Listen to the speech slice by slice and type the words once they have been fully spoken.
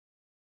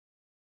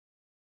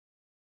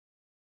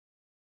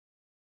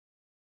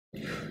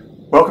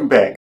Welcome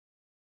back.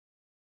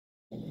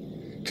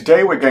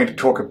 Today we're going to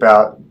talk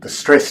about the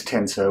stress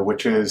tensor,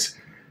 which is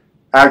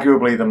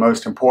arguably the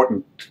most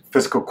important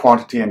physical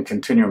quantity in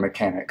continuum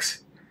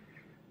mechanics,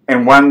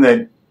 and one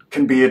that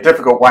can be a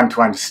difficult one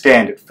to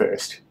understand at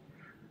first.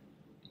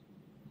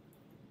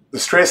 The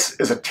stress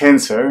is a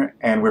tensor,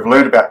 and we've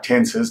learned about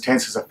tensors.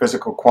 Tensors are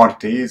physical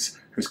quantities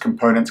whose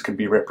components can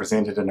be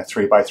represented in a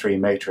 3x3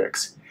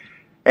 matrix.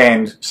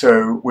 And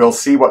so we'll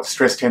see what the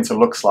stress tensor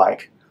looks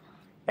like,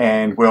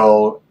 and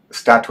we'll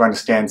start to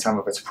understand some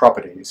of its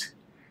properties.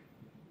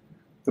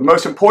 The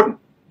most important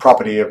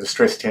property of the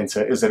stress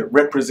tensor is that it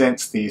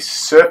represents the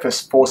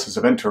surface forces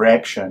of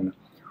interaction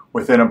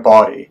within a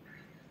body.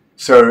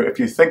 So if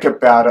you think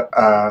about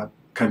a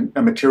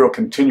material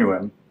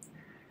continuum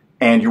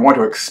and you want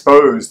to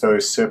expose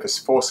those surface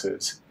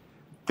forces,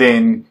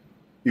 then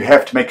you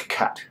have to make a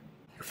cut.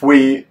 If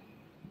we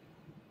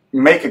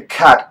make a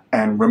cut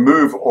and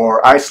remove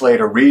or isolate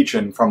a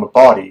region from a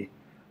body,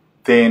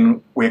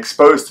 then we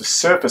expose the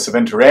surface of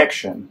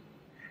interaction,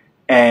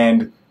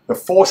 and the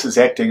forces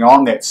acting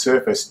on that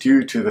surface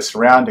due to the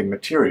surrounding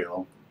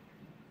material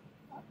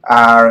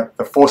are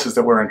the forces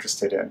that we're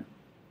interested in.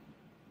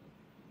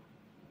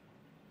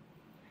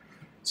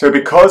 So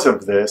because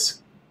of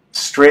this,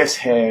 stress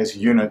has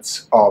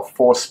units of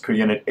force per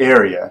unit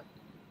area,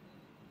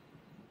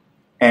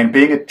 and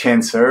being a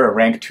tensor, a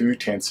rank 2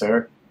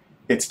 tensor,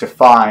 it's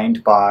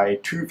defined by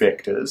two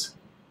vectors.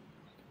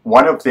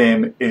 One of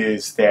them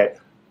is that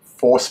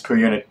force per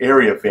unit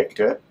area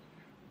vector,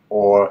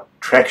 or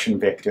traction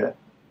vector,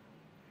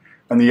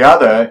 and the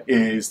other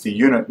is the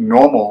unit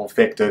normal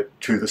vector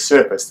to the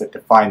surface that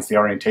defines the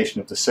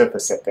orientation of the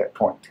surface at that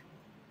point.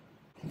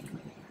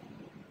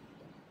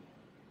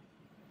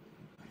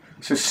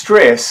 So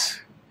stress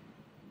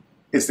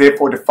is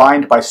therefore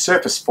defined by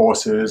surface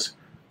forces,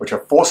 which are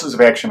forces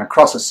of action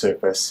across a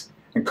surface,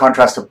 in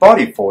contrast to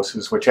body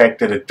forces, which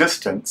act at a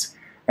distance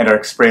and are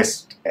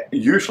expressed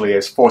usually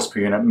as force per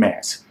unit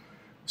mass.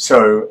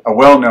 So a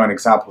well-known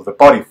example of the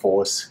body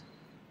force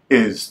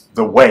is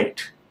the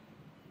weight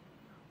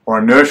or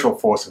inertial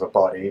force of a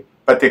body,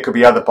 but there could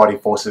be other body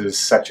forces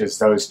such as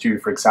those due,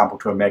 for example,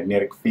 to a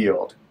magnetic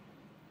field.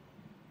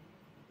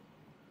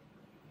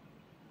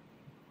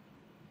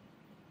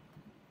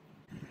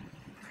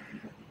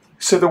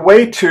 So the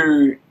way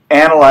to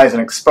analyze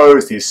and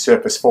expose these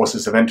surface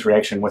forces of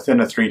interaction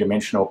within a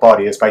three-dimensional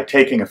body is by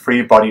taking a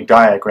free body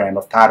diagram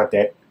of part of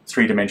that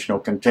three-dimensional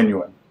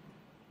continuum.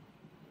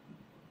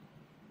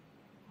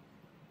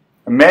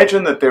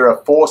 Imagine that there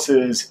are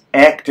forces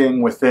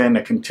acting within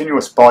a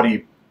continuous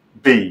body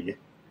B,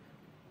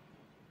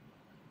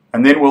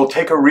 and then we'll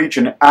take a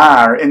region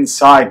R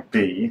inside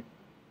B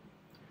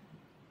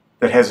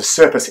that has a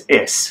surface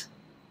S.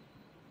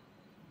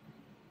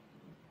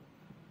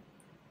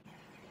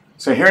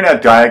 So here in our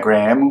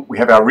diagram we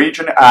have our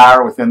region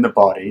R within the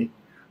body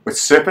with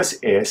surface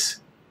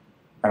S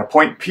and a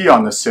point P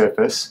on the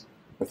surface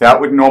with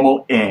outward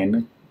normal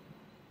N,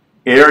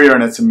 area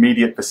in its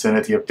immediate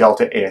vicinity of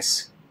delta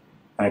S,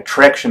 and a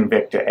traction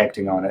vector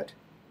acting on it,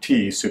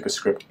 T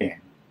superscript N.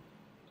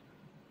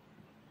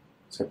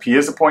 So P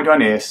is the point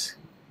on S,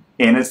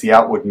 N is the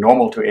outward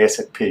normal to S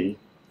at P,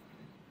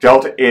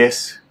 delta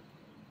S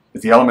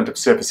is the element of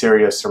surface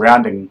area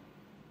surrounding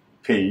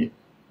P,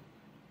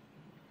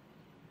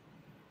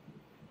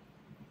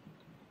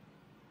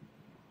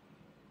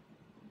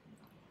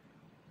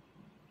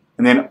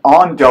 and then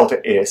on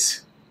delta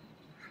S,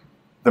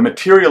 the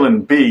material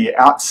in B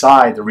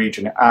outside the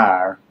region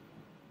R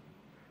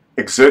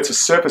exerts a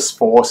surface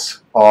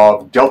force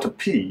of delta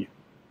P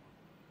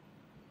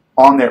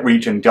on that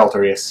region delta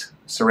S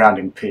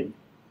surrounding P.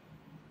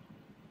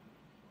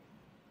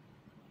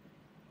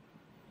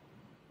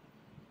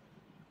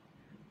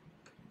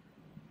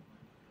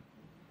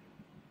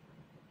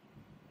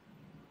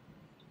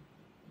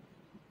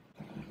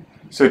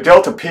 So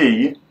delta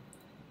P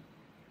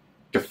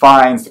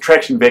defines the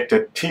traction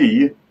vector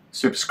T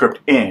superscript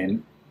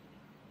N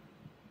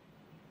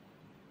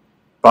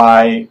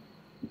by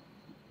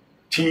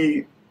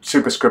T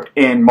superscript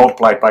N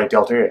multiplied by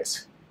delta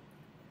S.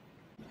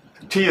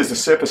 T is the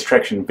surface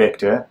traction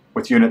vector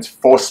with units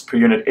force per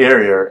unit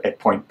area at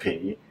point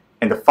P,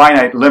 and the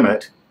finite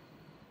limit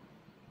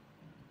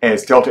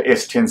as delta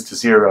S tends to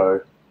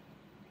 0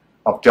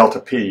 of delta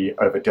P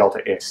over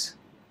delta S.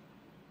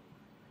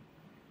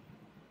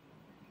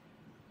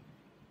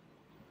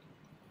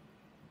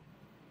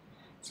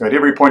 So at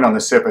every point on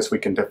the surface we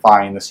can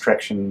define this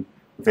traction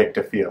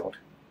vector field.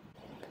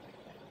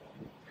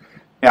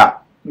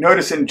 Now,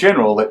 notice in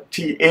general that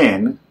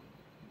Tn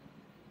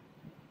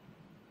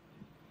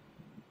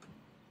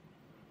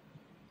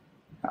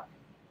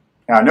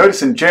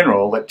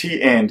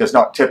does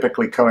not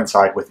typically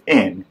coincide with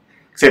N,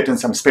 except in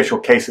some special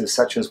cases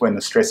such as when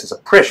the stress is a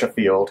pressure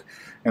field,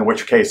 in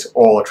which case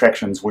all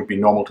attractions would be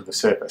normal to the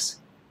surface.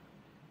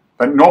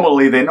 But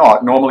normally they're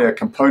not. Normally a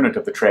component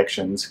of the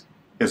tractions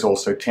is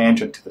also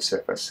tangent to the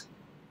surface.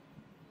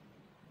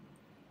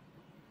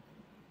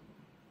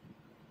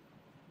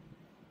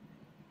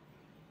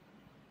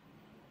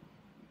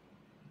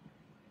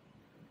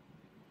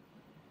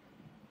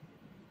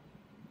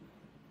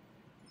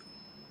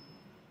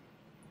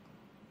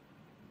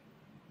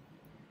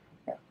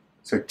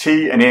 So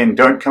t and n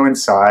don't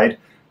coincide.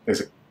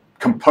 There's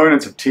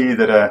components of t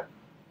that are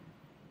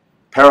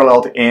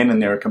parallel to n,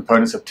 and there are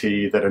components of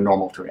t that are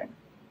normal to n.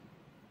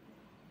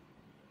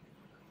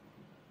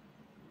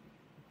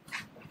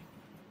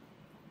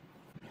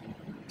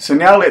 So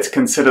now let's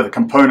consider the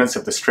components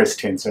of the stress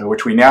tensor,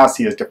 which we now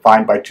see as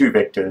defined by two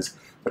vectors: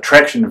 the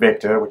traction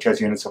vector, which has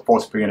units of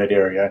force per unit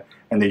area,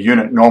 and the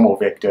unit normal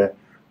vector,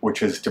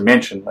 which is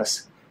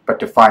dimensionless, but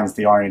defines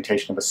the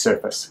orientation of a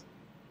surface.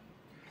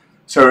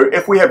 So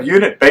if we have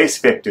unit base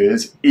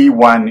vectors,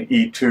 E1,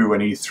 E2,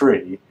 and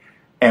E3,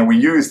 and we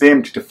use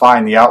them to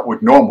define the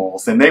outward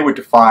normals, then they would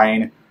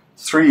define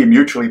three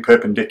mutually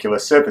perpendicular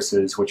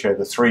surfaces, which are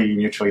the three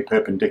mutually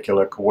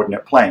perpendicular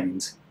coordinate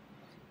planes: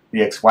 the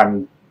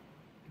x1,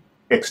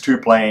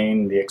 x2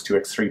 plane, the x2,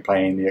 x3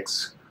 plane, the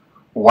x1,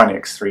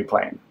 x3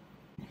 plane.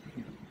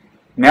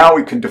 Now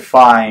we can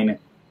define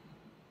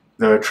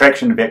the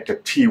traction vector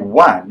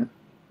T1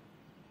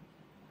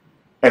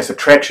 as the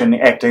traction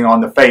acting on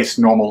the face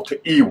normal to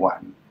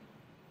E1.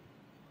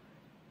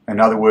 In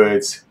other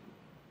words,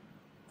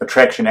 the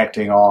traction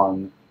acting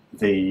on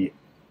the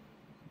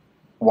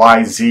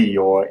YZ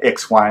or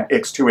X1,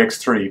 X2,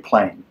 X3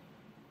 plane.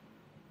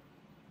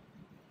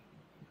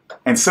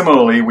 And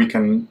similarly, we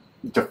can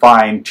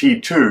define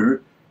T2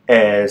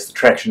 as the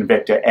traction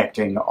vector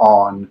acting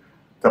on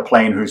the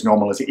plane whose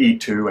normal is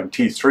E2, and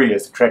T3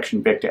 as the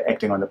traction vector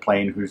acting on the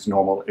plane whose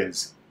normal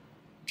is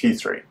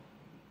T3.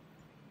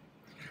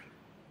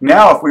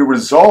 Now if we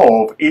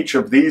resolve each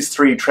of these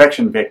three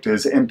traction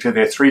vectors into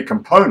their three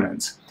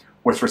components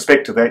with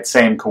respect to that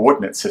same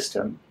coordinate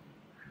system,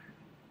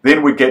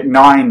 then we get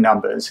 9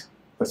 numbers,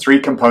 the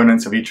three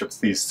components of each of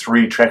these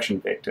three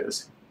traction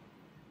vectors.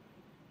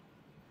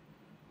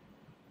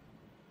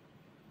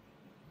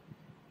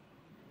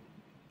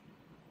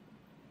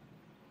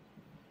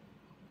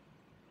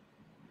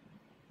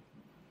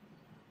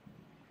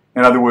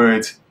 In other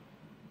words,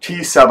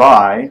 T sub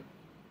I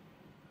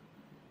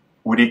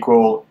would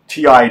equal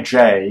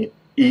Tij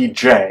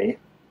Ej,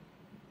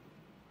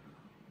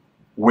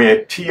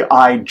 where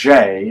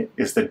Tij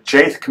is the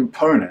jth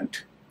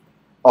component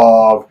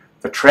of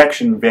the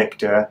traction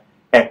vector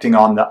acting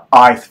on the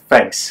ith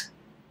face,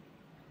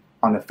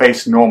 on the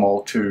face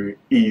normal to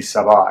E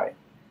sub I.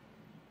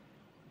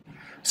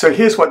 So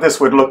here's what this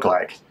would look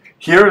like.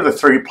 Here are the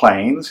three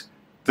planes.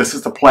 This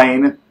is the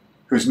plane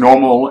whose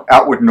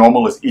outward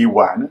normal is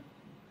E1.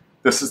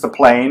 This is the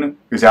plane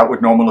whose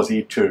outward normal is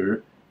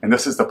E2. And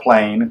this is the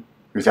plane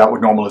whose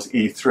outward normal is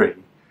E3.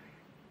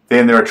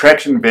 Then there are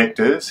traction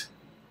vectors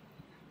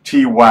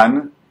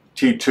T1,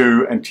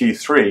 T2, and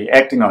T3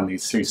 acting on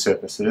these three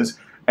surfaces,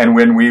 and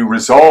when we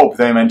resolve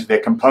them into their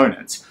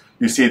components,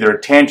 you see there are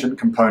tangent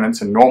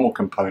components and normal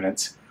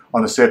components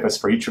on the surface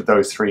for each of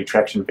those three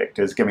traction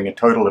vectors, giving a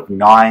total of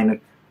 9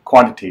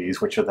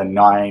 quantities, which are the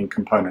 9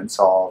 components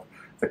of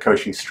the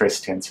Cauchy stress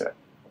tensor.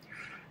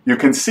 You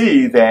can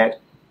see that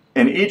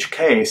in each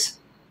case,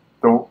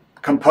 the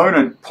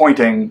component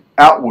pointing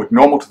outward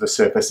normal to the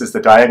surface is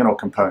the diagonal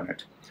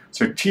component.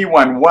 So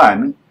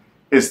T11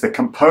 is the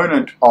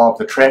component of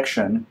the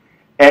traction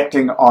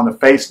acting on the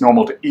face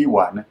normal to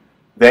E1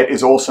 that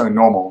is also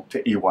normal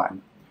to E1.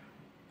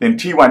 Then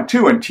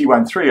T12 and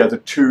T13 are the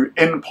two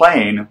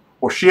in-plane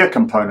or shear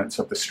components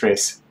of the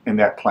stress in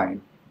that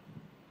plane.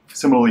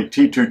 Similarly,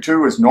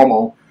 T22 is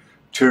normal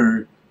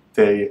to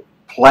the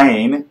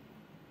plane,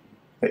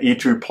 the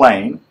E2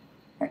 plane,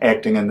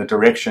 acting in the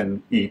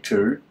direction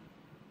E2.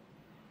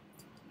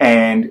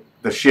 And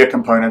the shear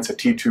components are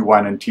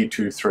T21 and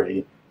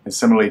T23. And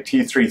similarly,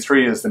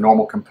 T33 is the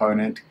normal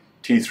component,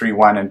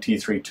 T31 and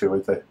T32 are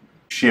the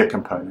shear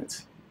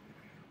components.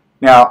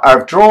 Now,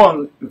 I've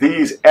drawn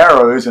these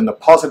arrows in the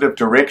positive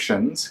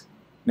directions,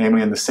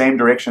 namely in the same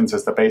directions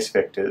as the base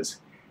vectors,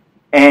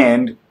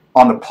 and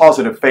on the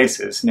positive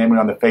faces, namely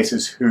on the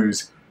faces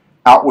whose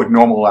outward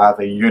normal are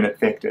the unit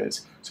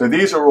vectors. So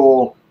these are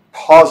all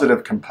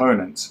positive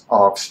components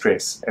of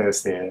stress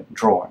as they're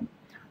drawn.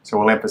 So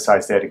we'll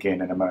emphasize that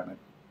again in a moment.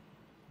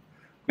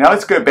 Now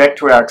let's go back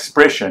to our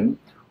expression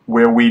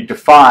where we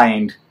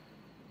defined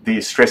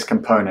these stress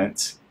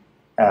components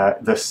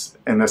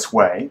in this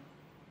way,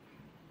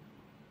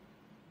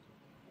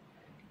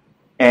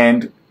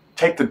 and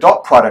take the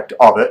dot product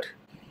of it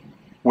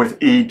with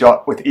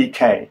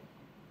Ek.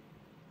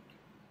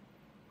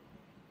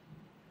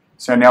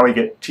 So now we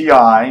get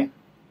Ti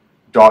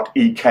dot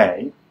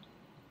Ek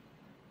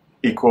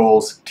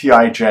equals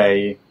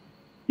Tij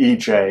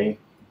Ej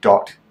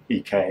dot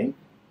Ek.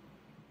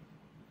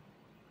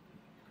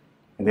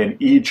 And then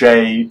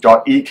Ej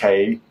dot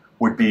Ek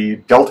would be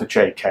delta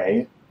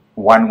Jk,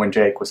 1 when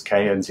j equals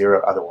k and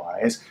 0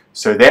 otherwise.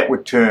 So that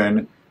would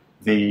turn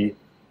the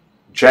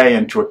j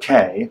into a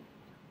k,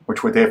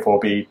 which would therefore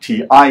be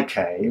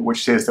Tik,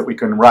 which says that we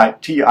can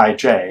write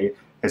Tij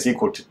as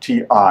equal to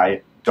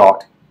Ti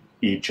dot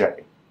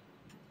Ej.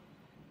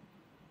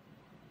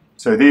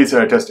 So these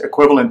are just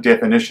equivalent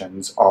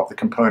definitions of the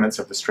components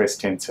of the stress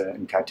tensor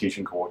in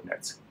Cartesian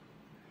coordinates.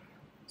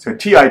 So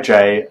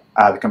Tij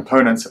are the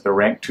components of the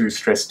rank 2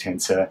 stress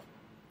tensor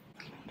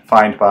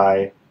defined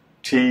by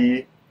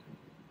T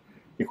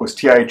equals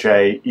Tij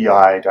Ei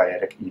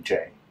dyadic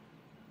Ej.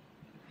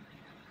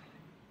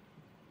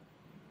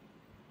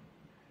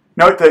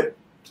 Note that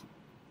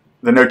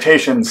the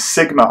notation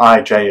sigma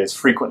ij is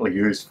frequently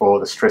used for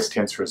the stress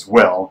tensor as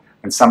well,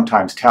 and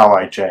sometimes tau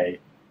ij.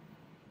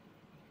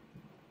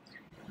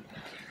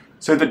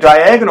 So the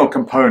diagonal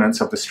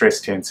components of the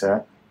stress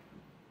tensor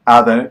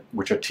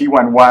which are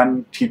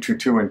T11,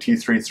 T22, and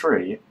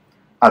T33,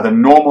 are the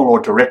normal or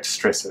direct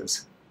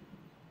stresses.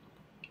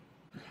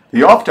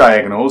 The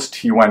off-diagonals,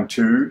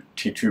 T12,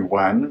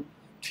 T21,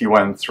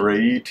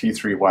 T13,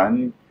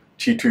 T31,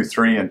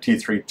 T23, and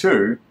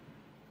T32,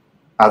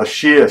 are the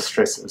shear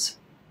stresses.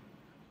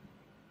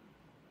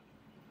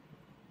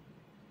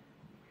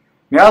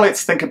 Now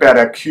let's think about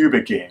our cube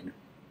again.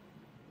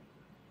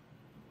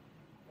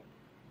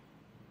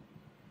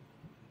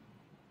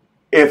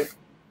 If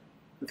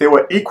there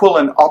were equal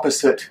and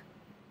opposite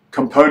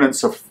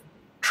components of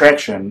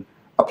traction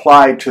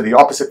applied to the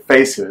opposite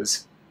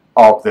faces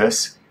of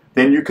this,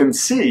 then you can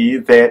see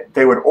that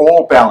they would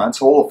all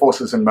balance, all the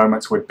forces and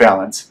moments would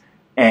balance,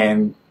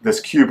 and this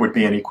cube would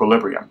be in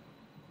equilibrium.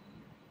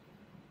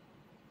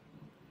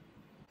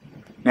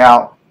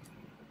 Now,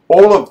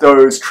 all of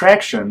those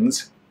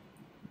tractions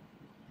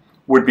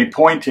would be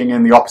pointing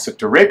in the opposite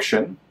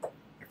direction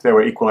if they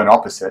were equal and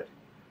opposite,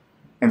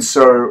 and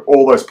so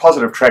all those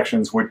positive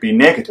tractions would be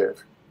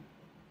negative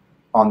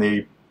on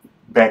the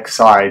back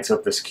sides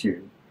of this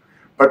cube.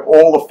 But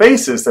all the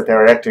faces that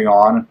they're acting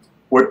on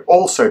would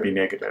also be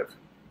negative.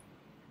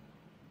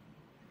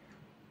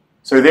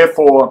 So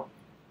therefore,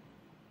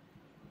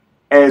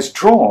 as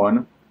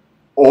drawn,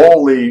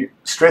 all the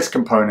stress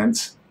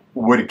components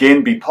would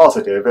again be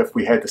positive if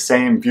we had the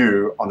same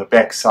view on the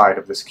back side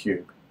of this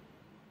cube.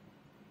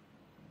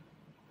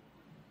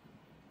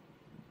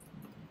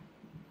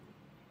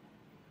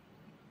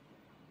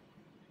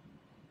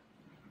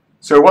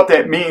 So what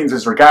that means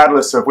is,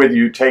 regardless of whether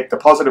you take the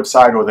positive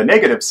side or the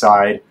negative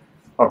side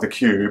of the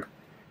cube,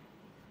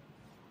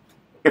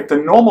 if the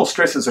normal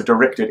stresses are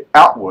directed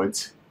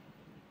outwards,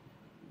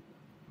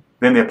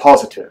 then they're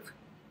positive.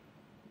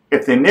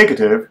 If they're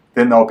negative,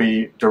 then they'll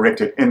be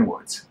directed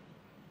inwards.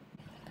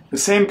 The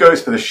same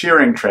goes for the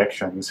shearing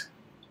tractions.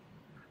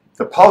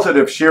 The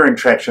positive shearing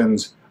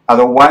tractions are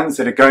the ones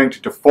that are going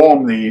to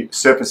deform the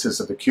surfaces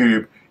of the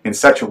cube in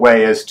such a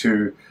way as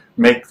to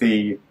make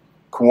the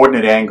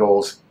coordinate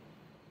angles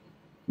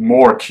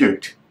more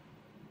acute,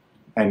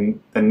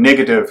 and the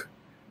negative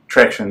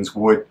tractions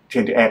would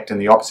tend to act in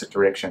the opposite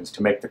directions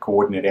to make the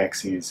coordinate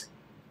axes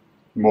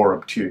more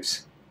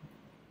obtuse.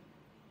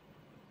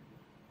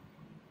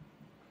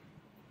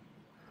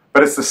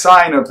 But it's the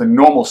sign of the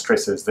normal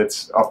stresses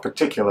that's of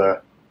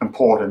particular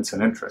importance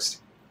and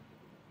interest.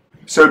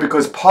 So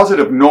because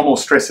positive normal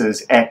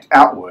stresses act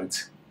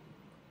outwards,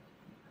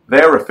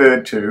 they're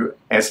referred to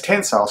as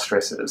tensile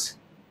stresses.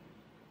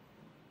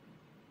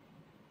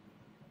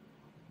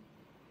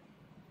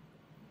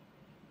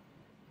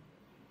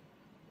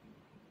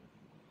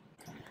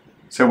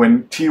 So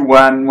when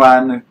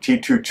T11,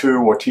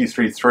 T22, or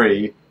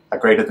T33 are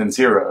greater than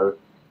 0,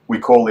 we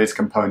call these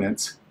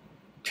components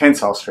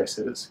tensile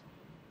stresses.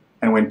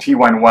 And when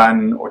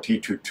T11 or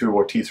T22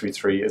 or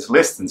T33 is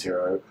less than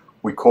 0,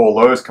 we call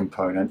those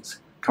components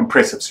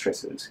compressive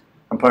stresses,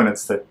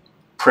 components that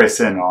press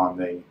in on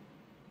the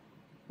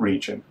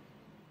region.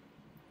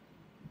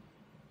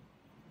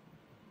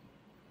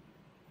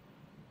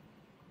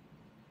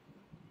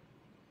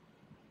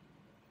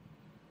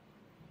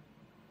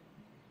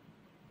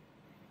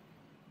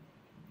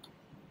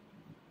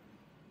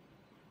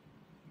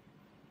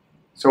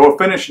 So we'll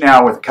finish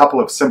now with a couple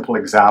of simple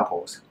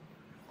examples.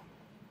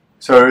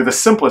 So the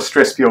simplest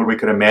stress field we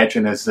could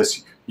imagine is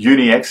this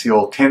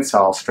uniaxial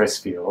tensile stress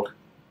field.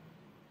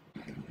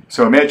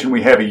 So imagine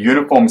we have a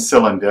uniform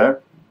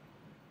cylinder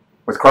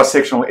with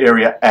cross-sectional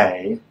area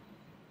A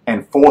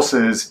and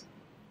forces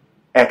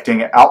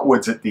acting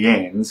outwards at the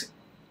ends,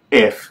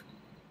 F,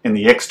 in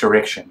the x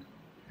direction.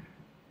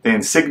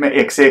 Then sigma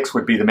xx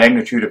would be the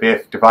magnitude of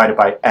F divided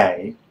by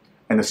A,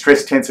 and the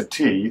stress tensor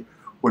T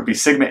would be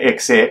sigma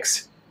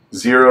xx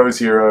 0,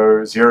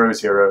 0, 0,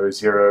 0,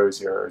 0,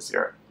 0,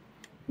 0.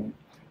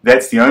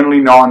 That's the only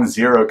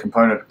non-zero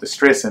component of the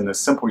stress in this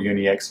simple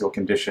uniaxial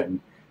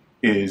condition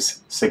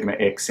is sigma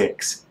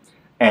xx.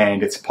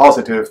 And it's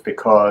positive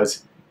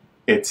because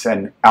it's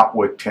an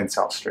outward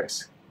tensile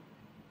stress.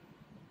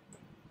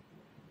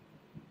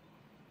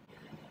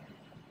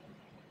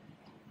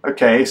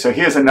 Okay, so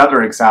here's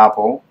another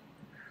example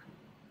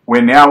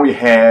where now we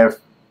have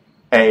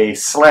a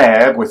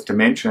slab with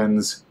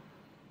dimensions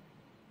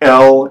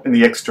L in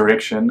the x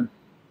direction,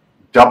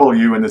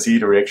 W in the z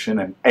direction,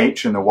 and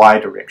H in the y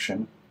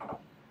direction.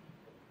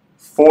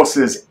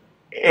 Forces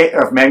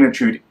of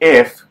magnitude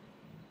F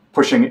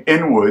pushing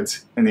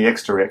inwards in the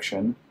x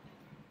direction,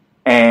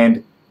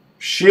 and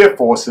shear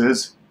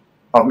forces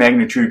of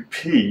magnitude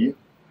P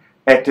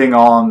acting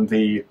on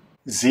the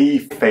z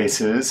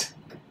faces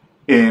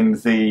in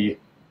the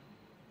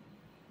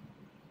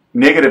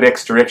negative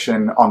x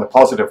direction on the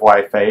positive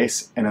y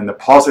face, and in the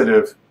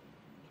positive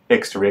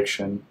x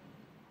direction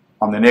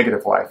on the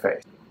negative y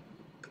face.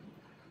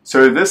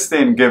 So this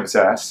then gives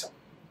us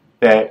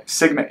that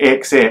sigma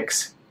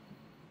xx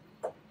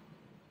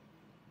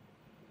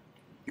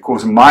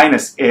equals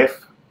minus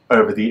f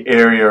over the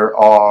area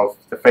of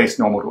the face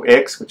normal to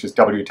x, which is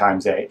w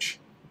times h.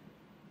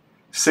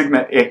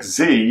 Sigma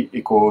xz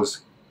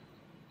equals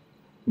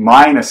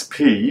minus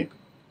p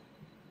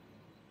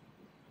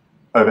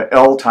over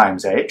L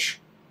times h,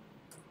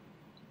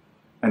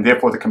 and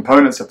therefore the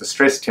components of the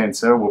stress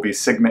tensor will be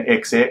sigma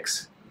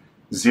xx,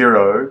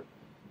 0,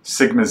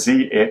 sigma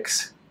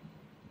zx,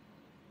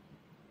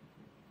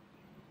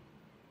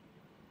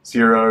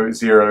 0,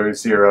 0,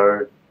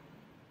 0,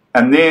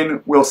 and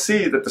then we'll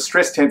see that the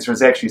stress tensor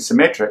is actually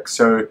symmetric,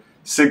 so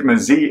sigma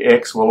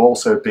zx will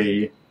also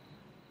be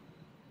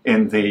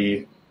in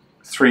the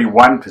 3,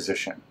 1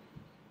 position.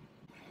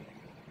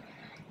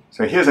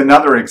 So here's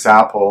another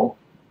example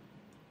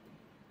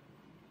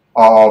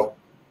of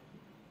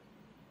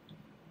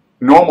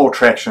normal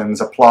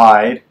tractions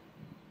applied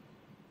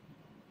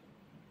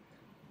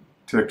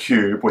to the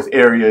cube with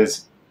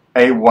areas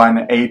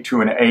A1,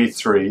 A2, and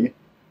A3,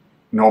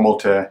 normal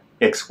to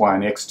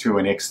x1, x2,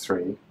 and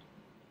x3,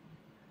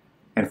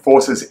 and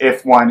forces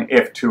F1,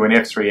 F2, and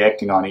F3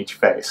 acting on each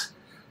face.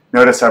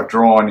 Notice I've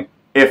drawn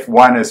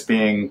F1 as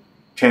being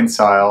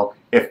tensile,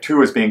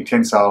 F2 as being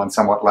tensile and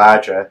somewhat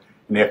larger,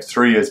 and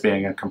F3 as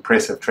being a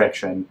compressive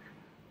traction.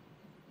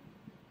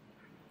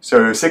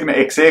 So sigma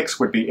xx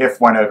would be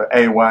F1 over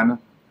A1,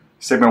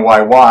 sigma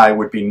yy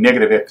would be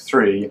negative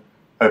F3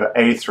 over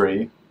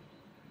A3,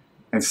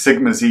 and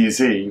sigma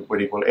zz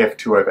would equal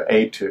F2 over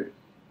A2.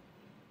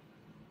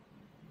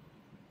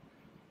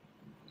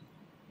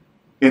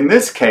 In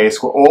this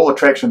case, where all the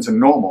tractions are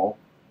normal,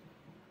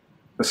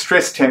 the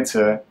stress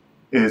tensor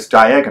is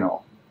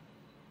diagonal.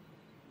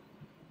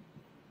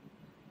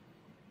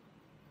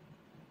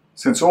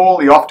 Since all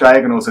the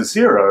off-diagonals are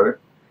 0,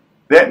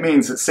 that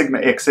means that sigma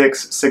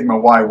xx, sigma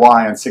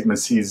yy, and sigma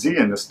cz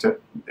in this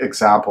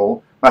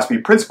example must be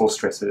principal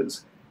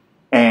stresses,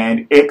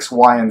 and x,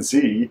 y, and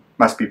z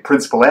must be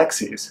principal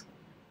axes.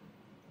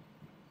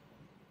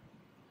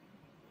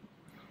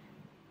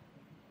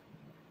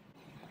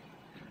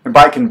 And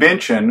by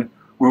convention,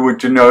 we would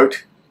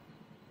denote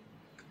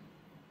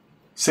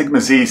sigma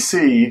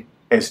zc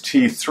as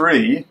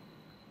T3,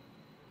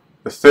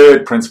 the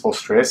third principal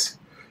stress,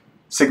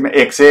 sigma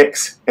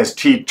xx as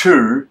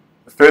T2,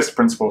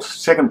 the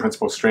second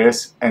principal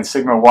stress, and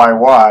sigma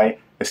yy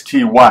as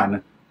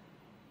T1,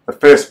 the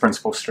first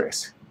principal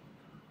stress,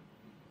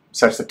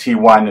 such that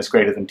T1 is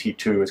greater than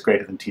T2 is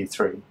greater than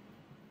T3.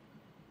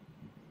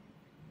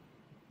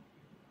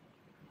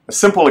 A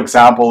simple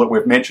example that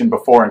we've mentioned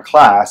before in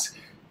class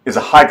is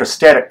a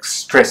hydrostatic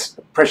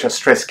pressure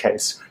stress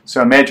case.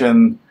 So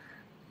imagine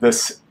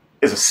this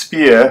is a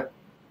sphere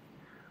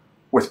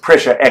with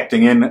pressure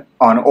acting in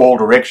on all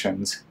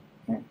directions,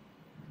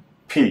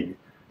 P.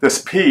 This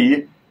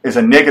P is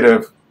a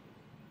negative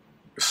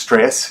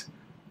stress.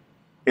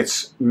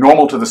 It's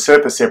normal to the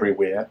surface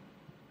everywhere.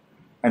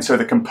 And so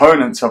the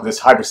components of this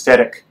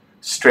hydrostatic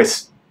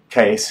stress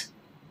case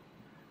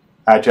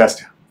are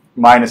just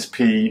minus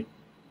P,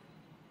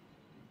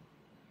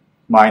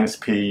 minus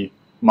P,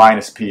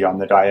 minus P on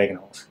the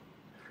diagonals.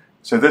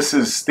 So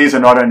these are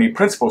not only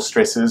principal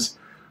stresses,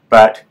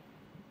 but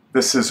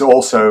this is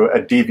also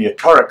a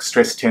deviatoric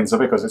stress tensor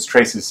because its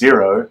trace is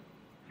 0,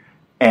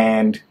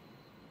 and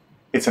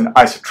it's an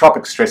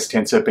isotropic stress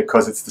tensor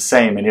because it's the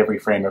same in every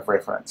frame of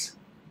reference.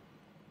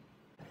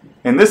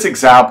 In this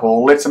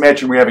example, let's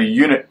imagine we have a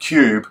unit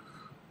cube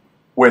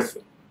with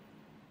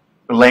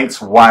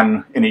lengths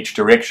 1 in each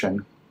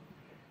direction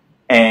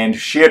and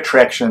shear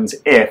tractions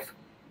F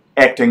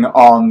acting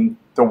on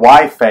the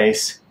y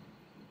face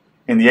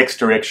in the x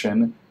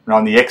direction and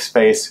on the x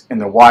face in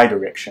the y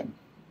direction.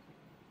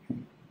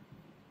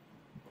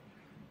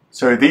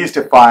 So these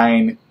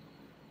define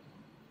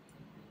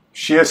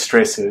shear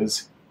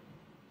stresses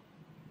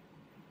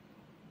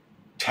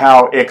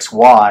tau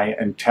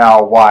xy and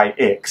tau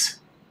yx.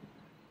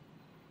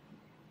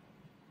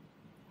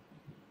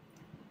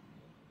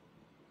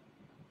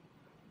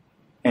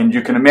 And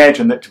you can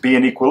imagine that to be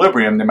in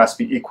equilibrium there must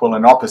be equal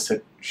and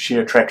opposite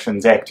shear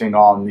tractions acting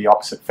on the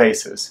opposite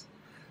faces.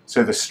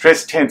 So the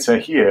stress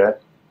tensor here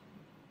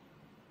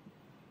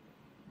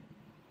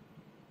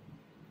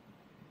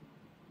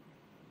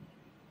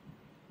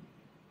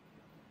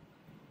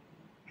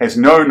has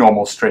no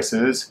normal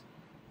stresses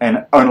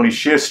and only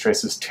shear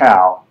stresses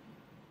tau.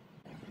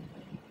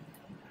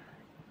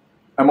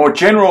 A more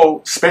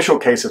general special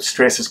case of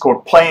stress is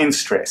called plane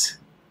stress.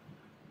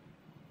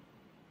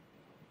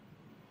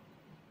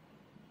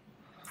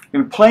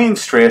 In plane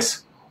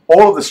stress,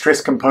 all of the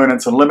stress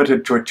components are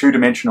limited to a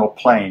two-dimensional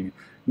plane.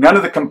 None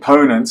of the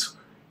components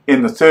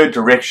in the third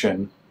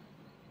direction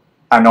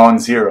are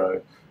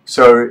non-zero.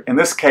 So in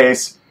this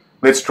case,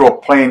 let's draw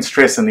plane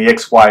stress in the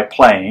xy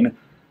plane.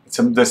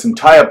 This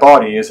entire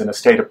body is in a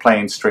state of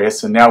plane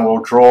stress, and now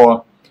we'll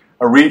draw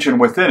a region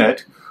within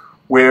it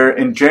where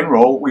in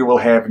general we will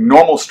have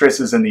normal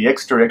stresses in the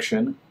x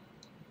direction,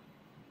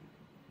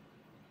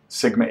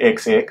 sigma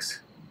xx,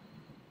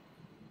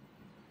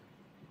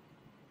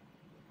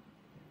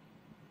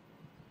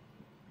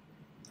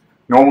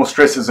 Normal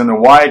stresses in the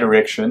y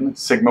direction,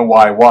 sigma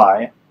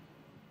yy,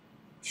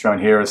 shown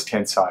here as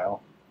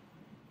tensile.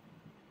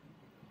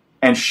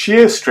 And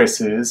shear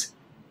stresses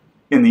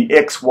in the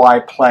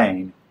xy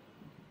plane.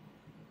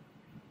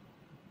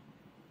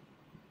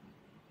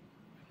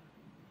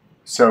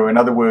 So in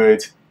other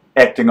words,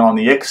 acting on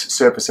the x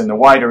surface in the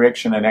y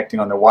direction and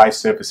acting on the y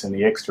surface in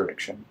the x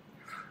direction.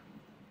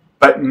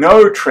 But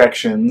no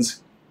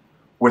tractions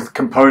with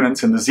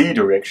components in the z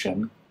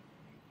direction.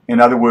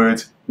 In other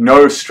words,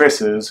 no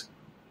stresses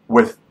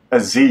with a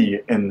z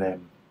in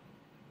them.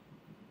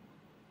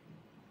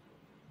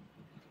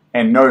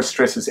 And no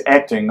stresses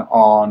acting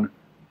on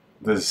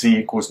the z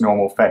equals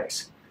normal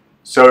face.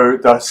 So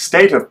the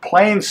state of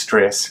plane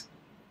stress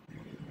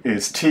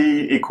is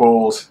T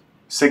equals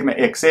sigma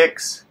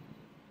xx,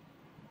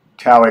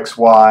 tau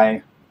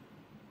xy,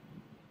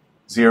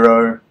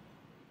 0,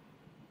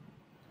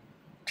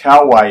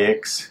 tau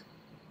yx,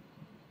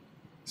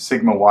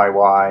 sigma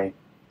yy,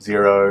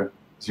 0,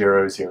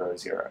 0, 0,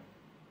 0.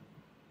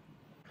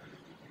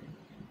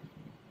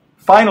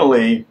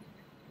 Finally,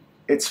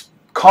 it's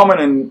common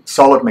in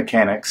solid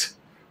mechanics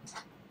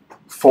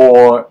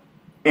for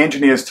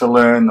engineers to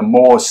learn the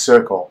Moore's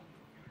circle.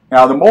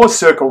 Now, the Moore's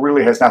circle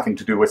really has nothing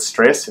to do with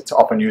stress. It's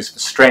often used for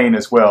strain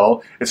as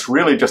well. It's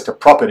really just a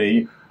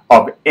property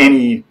of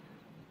any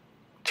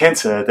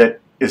tensor that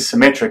is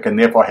symmetric and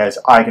therefore has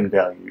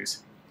eigenvalues.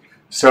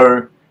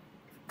 So,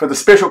 for the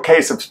special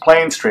case of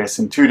plane stress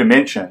in 2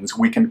 dimensions,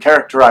 we can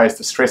characterize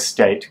the stress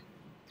state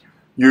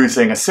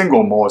using a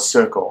single Moore's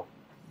circle.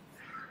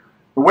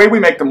 The way we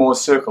make the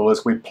Moore's circle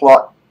is we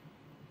plot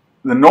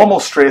the normal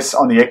stress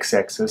on the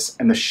x-axis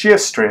and the shear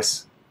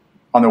stress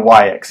on the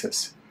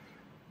y-axis.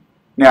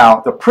 Now,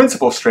 the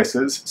principal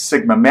stresses,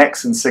 sigma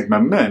max and sigma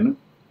min,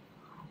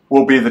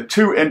 will be the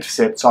 2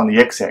 intercepts on the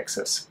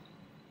x-axis.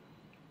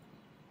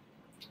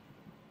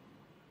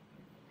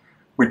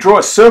 We draw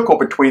a circle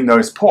between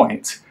those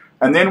points,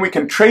 and then we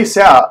can trace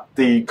out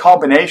the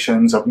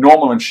combinations of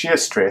normal and shear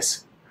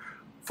stress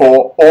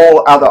for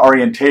all other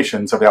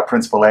orientations of our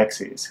principal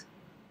axes.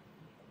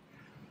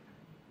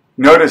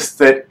 Notice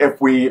that if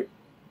we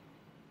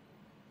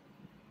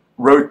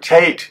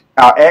rotate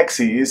our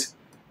axes,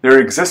 there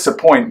exists a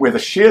point where the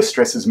shear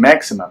stress is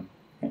maximum.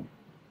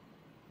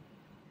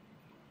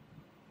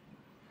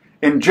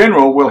 In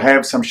general, we'll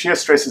have some shear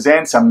stresses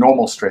and some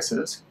normal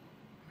stresses.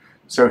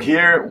 So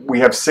here we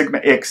have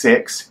sigma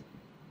xx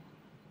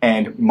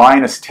and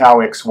minus tau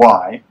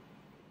xy.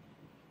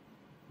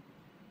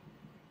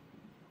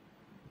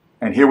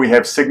 And here we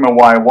have sigma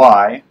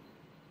yy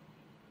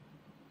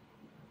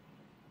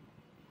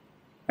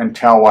and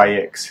tau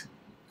yx.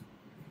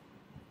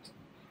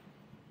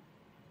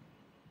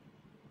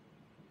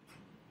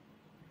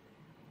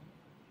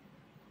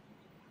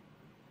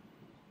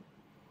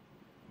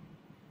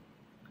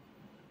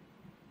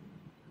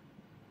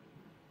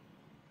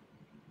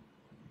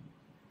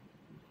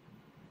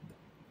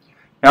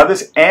 Now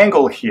this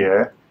angle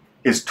here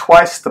is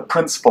twice the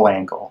principal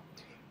angle.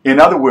 In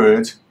other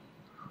words,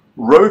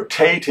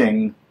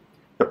 rotating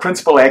the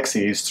principal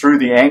axes through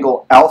the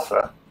angle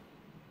alpha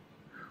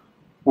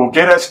will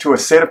get us to a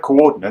set of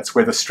coordinates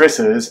where the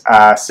stresses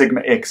are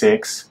sigma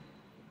xx,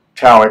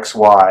 tau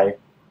xy,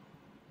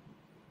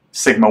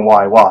 sigma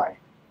yy.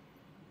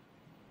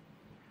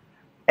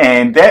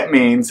 And that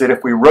means that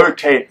if we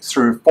rotate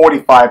through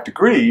 45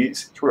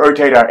 degrees, to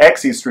rotate our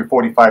axes through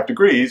 45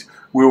 degrees,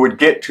 we would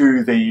get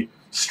to the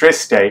stress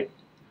state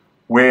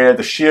where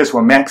the shears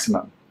were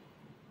maximum.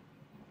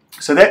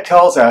 So that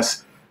tells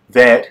us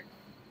that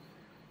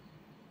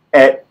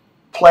at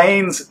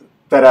planes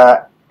that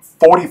are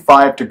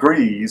 45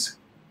 degrees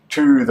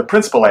to the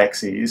principal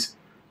axes,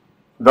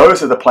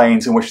 those are the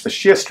planes in which the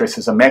shear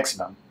stresses are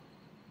maximum.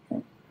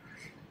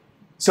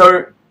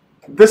 So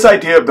this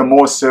idea of the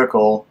Moore's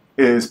circle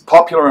is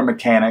popular in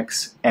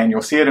mechanics, and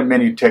you'll see it in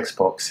many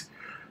textbooks.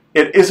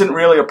 It isn't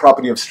really a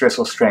property of stress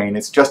or strain,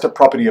 it's just a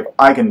property of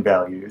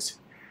eigenvalues.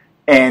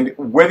 And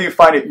whether you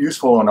find it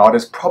useful or not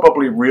is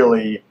probably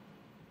really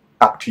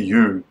up to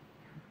you.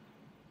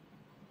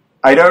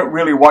 I don't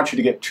really want you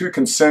to get too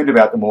concerned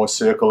about the Moore's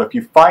circle. If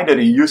you find it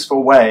a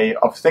useful way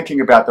of thinking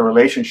about the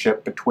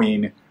relationship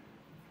between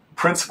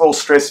principal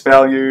stress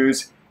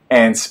values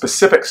and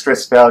specific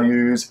stress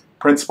values,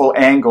 principal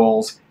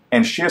angles,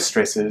 and shear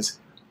stresses,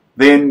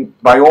 then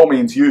by all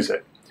means use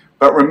it.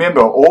 But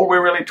remember, all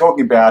we're really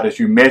talking about is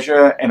you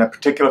measure in a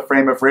particular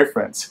frame of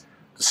reference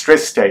the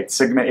stress state,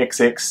 sigma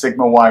xx,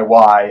 sigma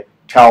yy,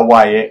 tau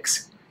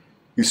yx.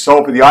 You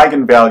solve for the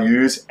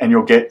eigenvalues and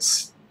you'll get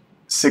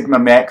sigma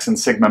max and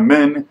sigma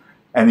min,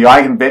 and the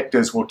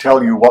eigenvectors will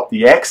tell you what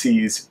the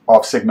axes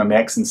of sigma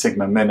max and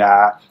sigma min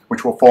are,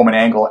 which will form an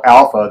angle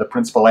alpha, the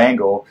principal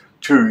angle,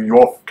 to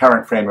your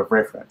current frame of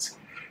reference.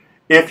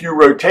 If you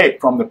rotate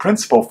from the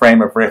principal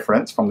frame of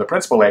reference, from the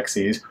principal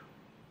axes,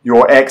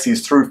 your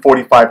axes through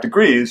 45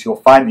 degrees, you'll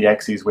find the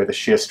axes where the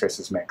shear stress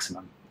is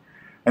maximum.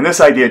 And this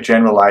idea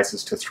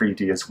generalizes to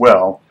 3D as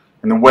well.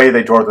 And the way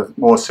they draw the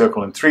Mohr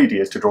circle in 3D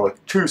is to draw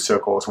two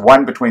circles,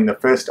 one between the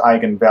first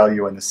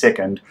eigenvalue and the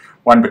second,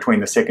 one between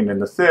the second and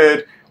the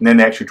third, and then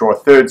they actually draw a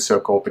third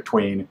circle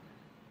between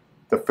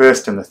the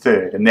first and the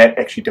third, and that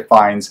actually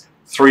defines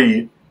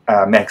three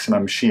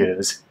maximum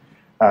shears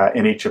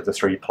in each of the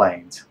three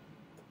planes.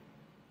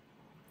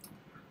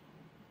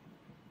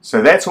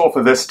 So that's all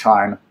for this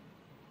time.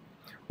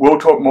 We'll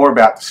talk more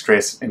about the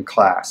stress in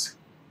class.